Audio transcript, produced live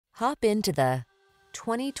Hop into the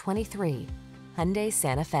 2023 Hyundai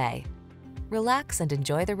Santa Fe. Relax and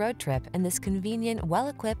enjoy the road trip in this convenient,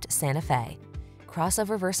 well-equipped Santa Fe.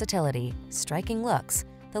 Crossover versatility, striking looks,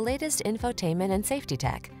 the latest infotainment and safety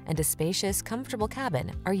tech, and a spacious, comfortable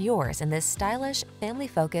cabin are yours in this stylish,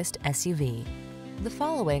 family-focused SUV. The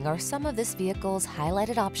following are some of this vehicle's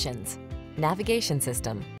highlighted options: navigation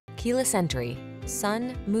system, keyless entry,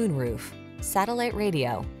 sun, moonroof, satellite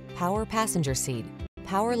radio, power passenger seat,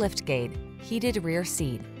 power liftgate, heated rear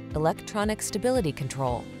seat, electronic stability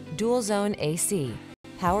control, dual zone AC,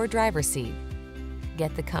 power driver seat.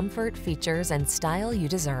 Get the comfort, features, and style you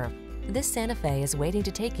deserve. This Santa Fe is waiting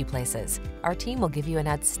to take you places. Our team will give you an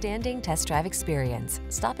outstanding test drive experience.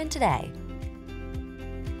 Stop in today.